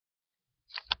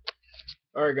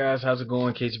Alright guys, how's it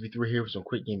going? KCP3 here with some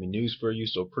quick gaming news for you.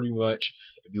 So pretty much,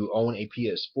 if you own a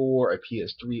PS4, a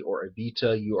PS3, or a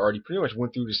Vita, you already pretty much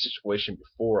went through this situation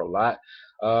before a lot.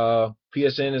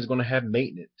 PSN is going to have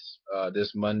maintenance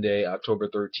this Monday, October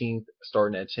 13th,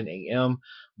 starting at 10 a.m.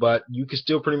 But you can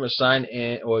still pretty much sign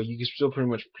in, or you can still pretty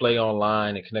much play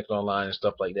online and connect online and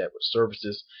stuff like that with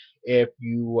services if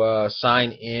you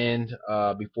sign in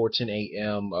before 10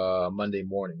 a.m. Monday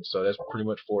morning. So that's pretty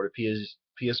much for the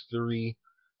PS3,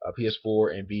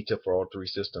 PS4, and Vita for all three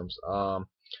systems.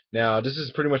 Now this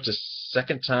is pretty much the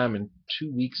second time in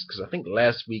 2 weeks because I think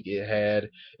last week it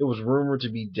was rumored to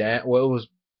be down. Well,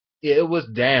 it was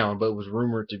down, but it was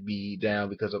rumored to be down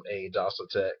because of a DOS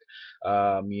attack.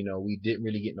 We didn't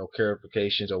really get no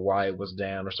clarifications of why it was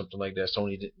down or something like that.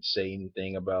 Sony didn't say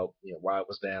anything about why it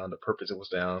was down, the purpose it was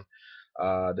down.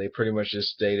 They pretty much just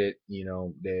stated,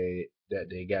 that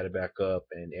they got it back up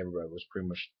and everybody was pretty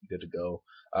much good to go.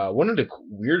 One of the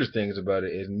weirdest things about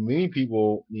it is many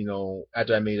people,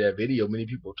 after I made that video, many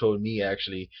people told me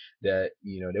actually that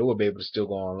they would be able to still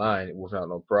go online without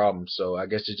no problem. So I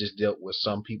guess it just dealt with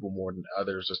some people more than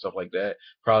others or stuff like that.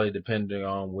 Probably depending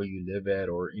on where you live at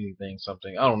or anything,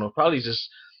 something I don't know. Probably just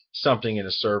something in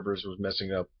the servers was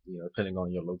messing up, depending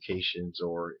on your locations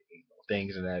or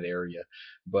things in that area.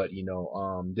 But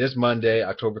this Monday,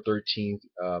 October 13th,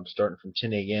 starting from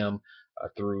 10 a.m.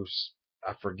 Through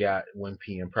I forgot 1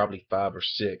 p.m., probably 5 or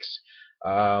 6.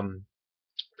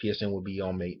 PSN will be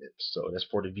on maintenance. So that's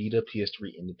for the Vita,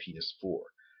 PS3, and the PS4.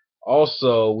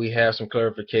 Also, we have some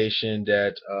clarification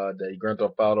that the Grand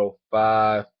Theft Auto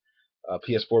 5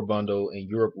 PS4 bundle in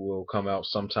Europe will come out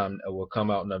sometime. Will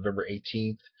come out November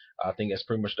 18th. I think that's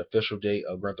pretty much the official date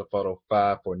of Grand Theft Auto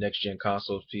 5 for next gen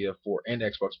consoles, PS4 and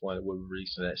Xbox One. It will be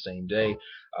released in that same day.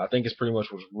 I think it's pretty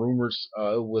much was rumors.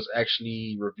 It was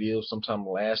actually revealed sometime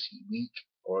last week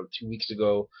or 2 weeks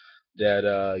ago that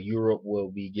Europe will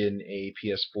be getting a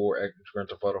PS4 Grand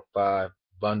Theft Auto 5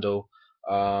 bundle.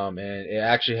 And it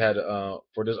actually had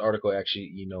for this article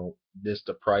actually this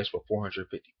the price for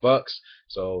 $450.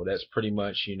 So that's pretty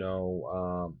much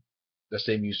that's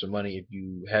saving you some money if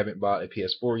you haven't bought a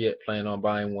PS4 yet, plan on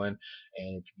buying one,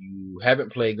 and if you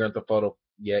haven't played Grand Theft Auto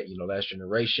yet, last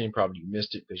generation, probably you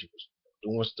missed it because you was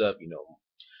doing stuff,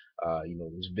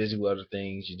 was busy with other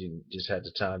things. You didn't just have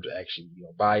the time to actually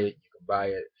buy it. You can buy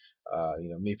it.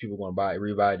 Many people are going to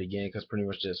rebuy it again because pretty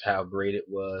much just how great it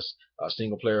was,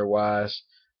 single player wise,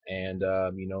 and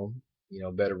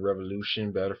better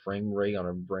revolution, better frame rate on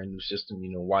a brand new system.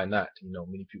 Why not?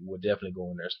 Many people would definitely go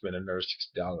in there and spend another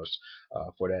 $60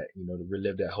 for that. To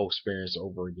relive that whole experience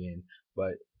over again,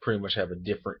 but pretty much have a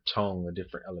different tone, a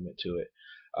different element to it.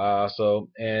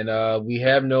 We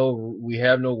have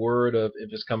no word of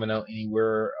if it's coming out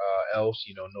anywhere else.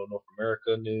 No North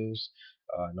America news,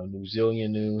 no New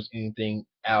Zealand news, anything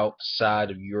outside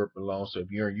of Europe alone. So if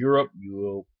you're in Europe, you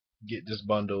will get this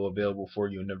bundle available for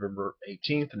you on November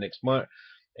 18th next month.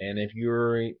 And if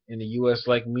you're in the U.S.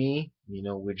 like me,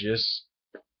 we're just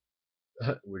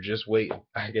waiting.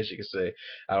 I guess you could say.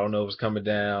 I don't know if it's coming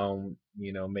down.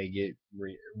 May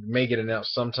get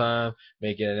announced sometime.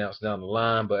 May get announced down the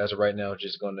line. But as of right now, it's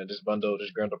just going to this bundle, this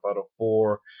Grand Theft Auto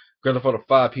 4, Grand Theft Auto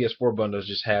 5 PS4 bundle is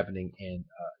just happening in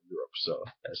Europe. So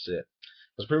that's it.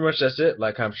 That's pretty much that's it.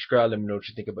 Like, comment, subscribe. Let me know what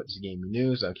you think about this gaming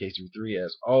news. I'm KC3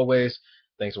 as always.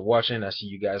 Thanks for watching. I'll see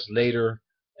you guys later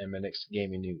in my next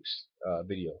gaming news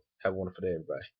video. Have a wonderful day, everybody.